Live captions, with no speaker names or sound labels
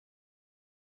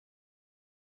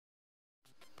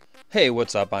Hey,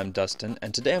 what's up? I'm Dustin,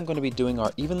 and today I'm going to be doing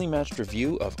our evenly matched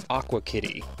review of Aqua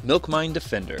Kitty, Milk Mine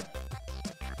Defender.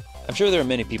 I'm sure there are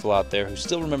many people out there who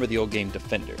still remember the old game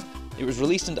Defender. It was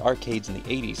released into arcades in the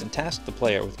 80s and tasked the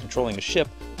player with controlling a ship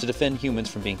to defend humans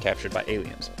from being captured by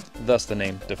aliens, thus the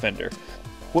name Defender.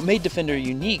 What made Defender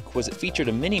unique was it featured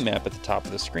a mini-map at the top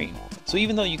of the screen, so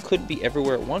even though you couldn't be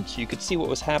everywhere at once, you could see what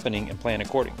was happening and plan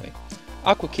accordingly.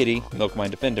 Aqua Kitty, Milk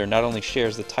Mine Defender not only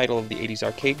shares the title of the 80s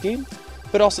arcade game,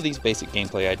 but also these basic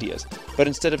gameplay ideas. But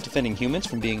instead of defending humans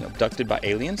from being abducted by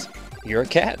aliens, you're a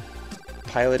cat,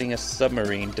 piloting a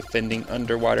submarine defending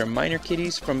underwater miner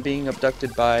kitties from being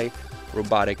abducted by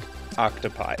robotic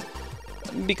octopi.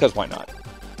 Because why not?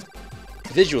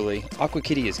 Visually, Aqua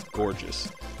Kitty is gorgeous.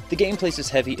 The game places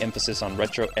heavy emphasis on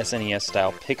retro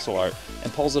SNES-style pixel art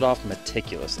and pulls it off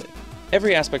meticulously.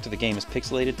 Every aspect of the game is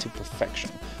pixelated to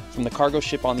perfection, from the cargo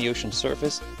ship on the ocean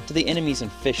surface, to the enemies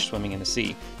and fish swimming in the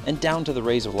sea, and down to the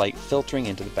rays of light filtering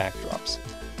into the backdrops.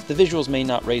 The visuals may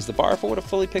not raise the bar for what a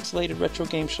fully pixelated retro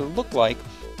game should look like,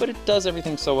 but it does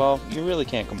everything so well, you really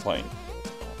can't complain.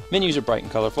 Menus are bright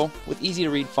and colorful, with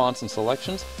easy-to-read fonts and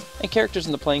selections, and characters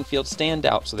in the playing field stand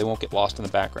out so they won't get lost in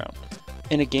the background.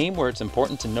 In a game where it's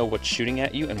important to know what's shooting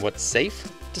at you and what's safe,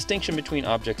 distinction between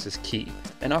objects is key,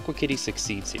 and Aqua Kitty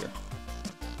succeeds here.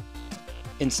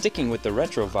 In sticking with the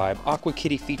retro vibe, Aqua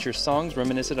Kitty features songs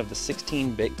reminiscent of the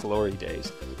 16-bit glory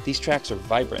days. These tracks are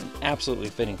vibrant, absolutely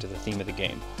fitting to the theme of the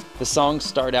game. The songs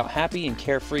start out happy and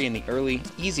carefree in the early,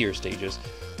 easier stages,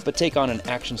 but take on an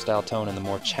action-style tone in the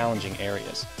more challenging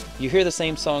areas. You hear the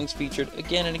same songs featured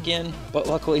again and again, but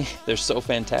luckily, they're so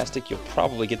fantastic you'll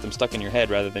probably get them stuck in your head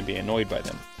rather than be annoyed by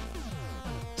them.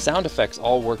 Sound effects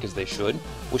all work as they should,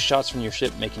 with shots from your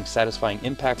ship making satisfying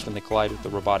impacts when they collide with the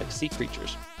robotic sea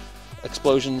creatures.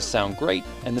 Explosions sound great,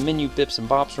 and the menu bips and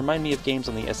bops remind me of games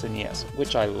on the SNES,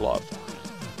 which I love.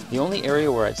 The only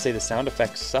area where I'd say the sound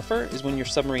effects suffer is when your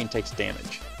submarine takes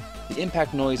damage. The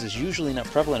impact noise is usually not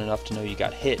prevalent enough to know you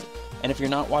got hit, and if you're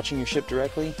not watching your ship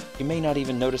directly, you may not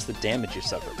even notice the damage you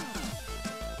suffered.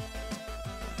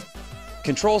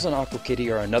 Controls on Aqua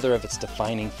Kitty are another of its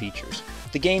defining features.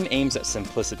 The game aims at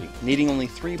simplicity, needing only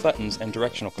 3 buttons and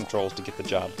directional controls to get the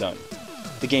job done.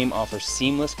 The game offers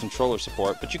seamless controller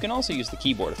support, but you can also use the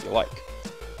keyboard if you like.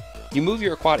 You move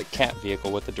your aquatic cat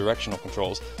vehicle with the directional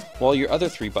controls, while your other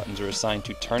 3 buttons are assigned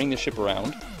to turning the ship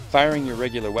around, firing your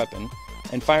regular weapon,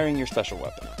 and firing your special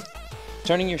weapon.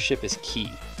 Turning your ship is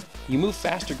key. You move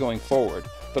faster going forward,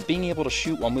 but being able to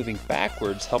shoot while moving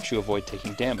backwards helps you avoid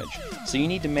taking damage, so you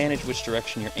need to manage which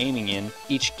direction you're aiming in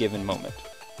each given moment.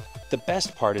 The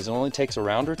best part is it only takes a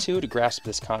round or 2 to grasp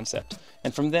this concept,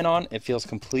 and from then on it feels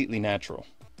completely natural.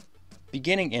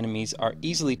 Beginning enemies are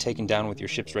easily taken down with your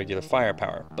ship's regular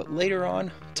firepower, but later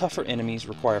on, tougher enemies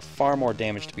require far more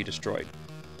damage to be destroyed.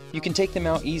 You can take them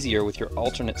out easier with your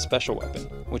alternate special weapon,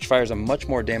 which fires a much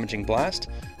more damaging blast,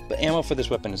 but ammo for this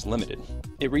weapon is limited.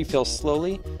 It refills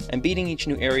slowly, and beating each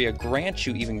new area grants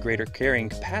you even greater carrying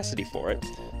capacity for it,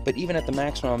 but even at the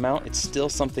maximum amount, it's still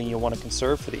something you'll want to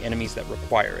conserve for the enemies that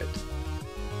require it.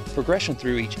 Progression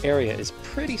through each area is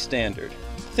pretty standard.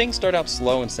 Things start out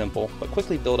slow and simple, but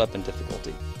quickly build up in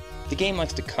difficulty. The game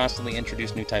likes to constantly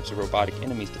introduce new types of robotic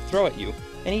enemies to throw at you,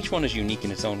 and each one is unique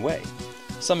in its own way.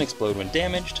 Some explode when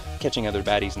damaged, catching other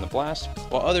baddies in the blast,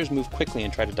 while others move quickly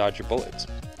and try to dodge your bullets.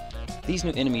 These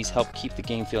new enemies help keep the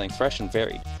game feeling fresh and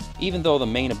varied, even though the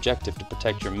main objective to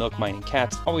protect your milk mining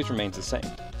cats always remains the same.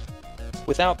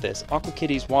 Without this, Aqua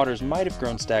Kitty's waters might have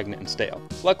grown stagnant and stale.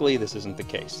 Luckily, this isn't the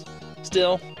case.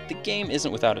 Still, the game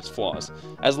isn't without its flaws,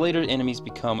 as later enemies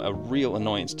become a real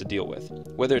annoyance to deal with,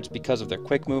 whether it's because of their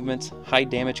quick movements, high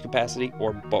damage capacity,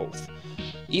 or both.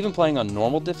 Even playing on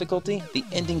normal difficulty, the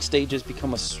ending stages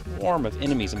become a swarm of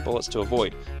enemies and bullets to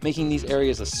avoid, making these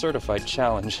areas a certified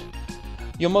challenge.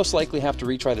 You'll most likely have to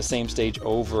retry the same stage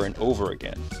over and over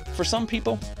again. For some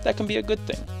people, that can be a good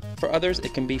thing. For others,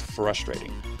 it can be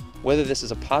frustrating. Whether this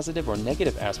is a positive or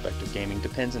negative aspect of gaming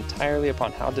depends entirely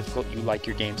upon how difficult you like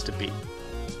your games to be.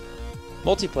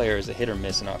 Multiplayer is a hit or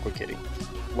miss in Aqua Kitty.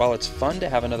 While it's fun to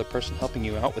have another person helping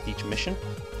you out with each mission,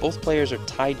 both players are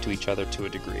tied to each other to a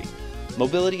degree.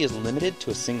 Mobility is limited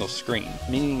to a single screen,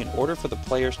 meaning in order for the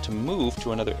players to move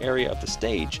to another area of the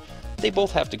stage, they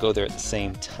both have to go there at the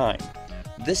same time.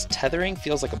 This tethering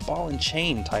feels like a ball and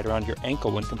chain tied around your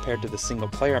ankle when compared to the single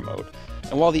player mode,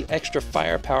 and while the extra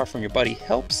firepower from your buddy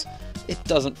helps, it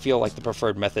doesn't feel like the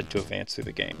preferred method to advance through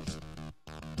the game.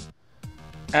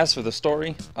 As for the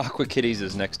story, Aqua Kitty's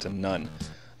is next to none.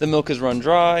 The milk is run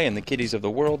dry, and the kitties of the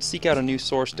world seek out a new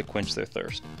source to quench their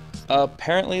thirst.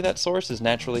 Apparently that source is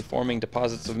naturally forming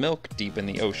deposits of milk deep in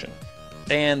the ocean.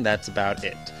 And that's about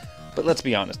it. But let's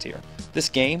be honest here. This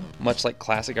game, much like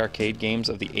classic arcade games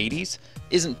of the 80s,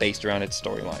 isn't based around its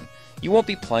storyline. You won't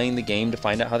be playing the game to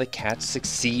find out how the cats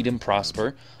succeed and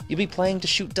prosper. You'll be playing to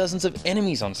shoot dozens of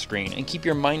enemies on screen and keep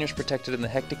your miners protected in the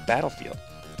hectic battlefield.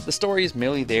 The story is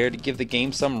merely there to give the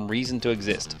game some reason to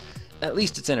exist. At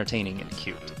least it's entertaining and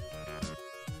cute.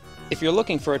 If you're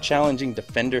looking for a challenging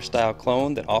Defender-style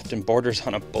clone that often borders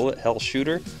on a bullet hell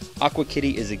shooter, Aqua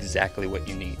Kitty is exactly what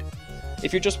you need.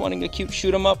 If you're just wanting a cute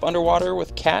shoot-'em-up underwater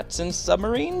with cats and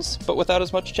submarines, but without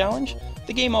as much challenge,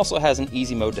 the game also has an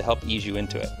easy mode to help ease you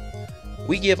into it.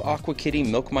 We give Aqua Kitty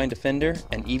Milk Mine Defender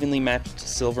an evenly matched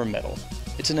silver medal.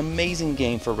 It's an amazing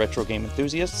game for retro game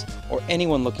enthusiasts, or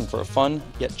anyone looking for a fun,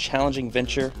 yet challenging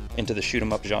venture into the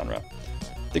shoot-'em-up genre.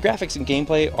 The graphics and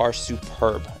gameplay are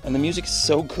superb, and the music is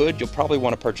so good you'll probably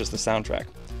want to purchase the soundtrack.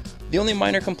 The only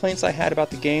minor complaints I had about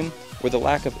the game were the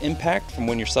lack of impact from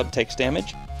when your sub takes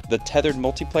damage, the tethered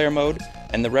multiplayer mode,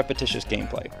 and the repetitious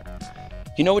gameplay.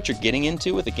 You know what you're getting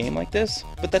into with a game like this,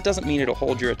 but that doesn't mean it'll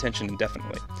hold your attention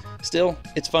indefinitely. Still,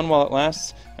 it's fun while it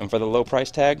lasts, and for the low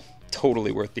price tag,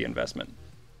 totally worth the investment.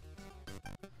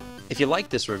 If you liked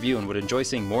this review and would enjoy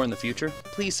seeing more in the future,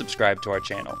 please subscribe to our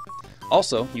channel.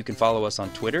 Also, you can follow us on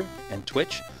Twitter and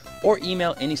Twitch, or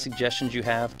email any suggestions you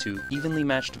have to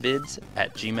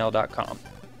evenlymatchedvids@gmail.com.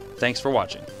 Thanks for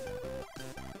watching.